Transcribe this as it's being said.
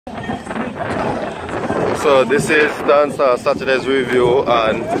So this is Dancehall Saturday's review,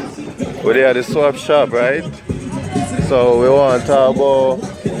 and we're there at the swap shop, right? So we want to talk about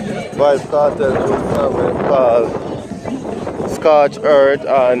Vice Cartel called Scorch Earth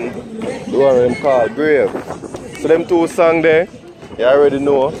and the one of them called Brave. So them two songs there, you already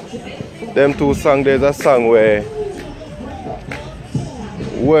know. Them two songs, there's a song where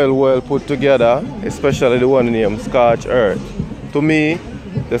well put together, especially the one named Scorch Earth. To me,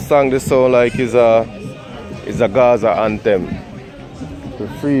 the song they sound like is a Gaza anthem. The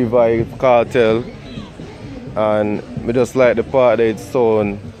Free Vibe Cartel, and me just like the part that it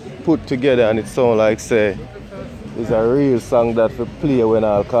sound put together and it sound like say it's a real song that we play when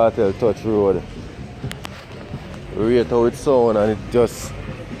all cartel touch road. Rate how it sound, and it's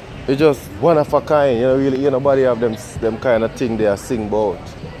just one of a kind. You know, really, nobody have them kind of thing they sing about.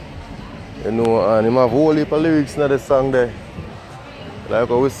 You know, and him have a whole heap of lyrics in the song there. Like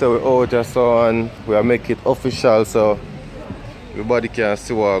what we say, we out here so, and we are make it official so everybody can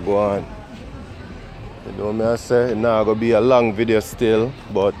see what go on. You know what I say? It's not gonna be a long video still,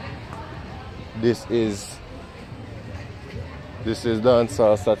 but this is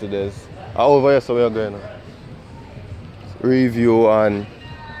Dancehall Saturdays. Over here, so we are going to review, and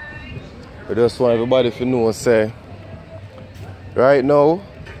we just want everybody to know, say, right now,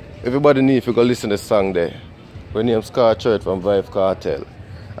 everybody need to go listen to the song there. We name Scorch Earth from Vibe Cartel,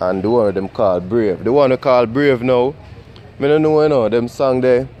 and the one of them called Brave. The one called Brave now, I don't know, you know, them song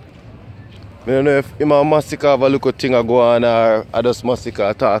there. I don't know if him and Massacre have a little thing go on, or I just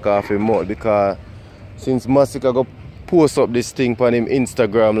Massacre talk off him more, because since Massacre go post up this thing on him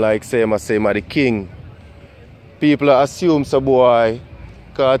Instagram like say him the king, people assume so boy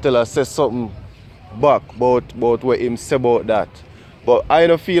Cartel say something back about what him say about that. But I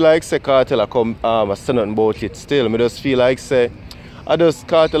don't feel like say Cartel come say nothing about it still. I just feel like say I just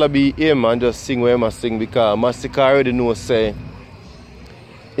Cartel be him and just sing what him sing, because Massacre already know say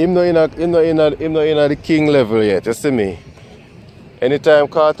him not in the king level yet, you see me? Anytime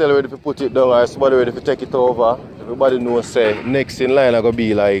Cartel ready to put it down or somebody ready to take it over, everybody knows say next in line are gonna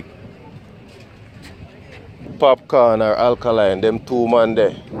be like Popcorn or Alkaline, them two man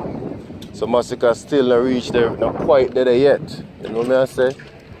there. So Massacre still not reach there, not quite there yet. You know what I say?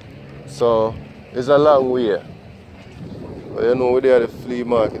 So it's a long way. But you know we're there at the flea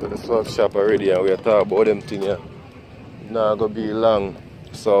market or the swap shop already, and we are talking about them things here. It's not gonna be long.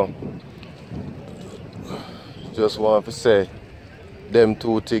 So just want to say them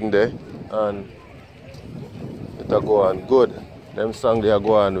two things there, and it'll go on good. Them songs they are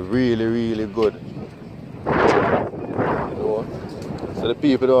going really good. You know? So the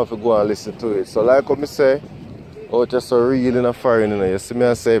people don't have to go and listen to it. So like what I say, out there so real in a foreign, you know. You see me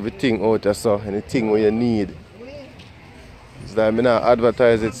I say everything out there so, anything what you need. It's like I not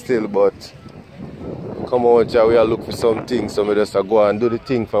advertise it still, but come out here we are look for something, so I just go and do the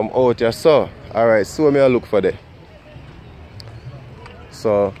thing from out here so. Alright, so me I look for that.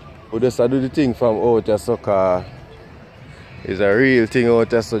 So we just do the thing from out here so, cause it's a real thing out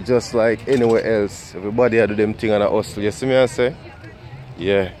there, so just like anywhere else. Everybody do them thing and a hustle. You see me I say?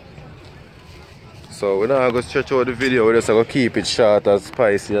 Yeah. So we're not going to stretch out the video, we're just going to keep it short as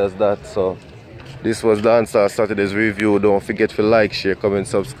spicy as that. So this was Dancehall Saturday's review. Don't forget to like, share, comment,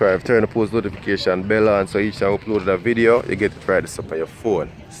 subscribe, turn the post notification bell on, so each time I upload a video you get it right this up on your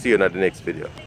phone. See you in the next video.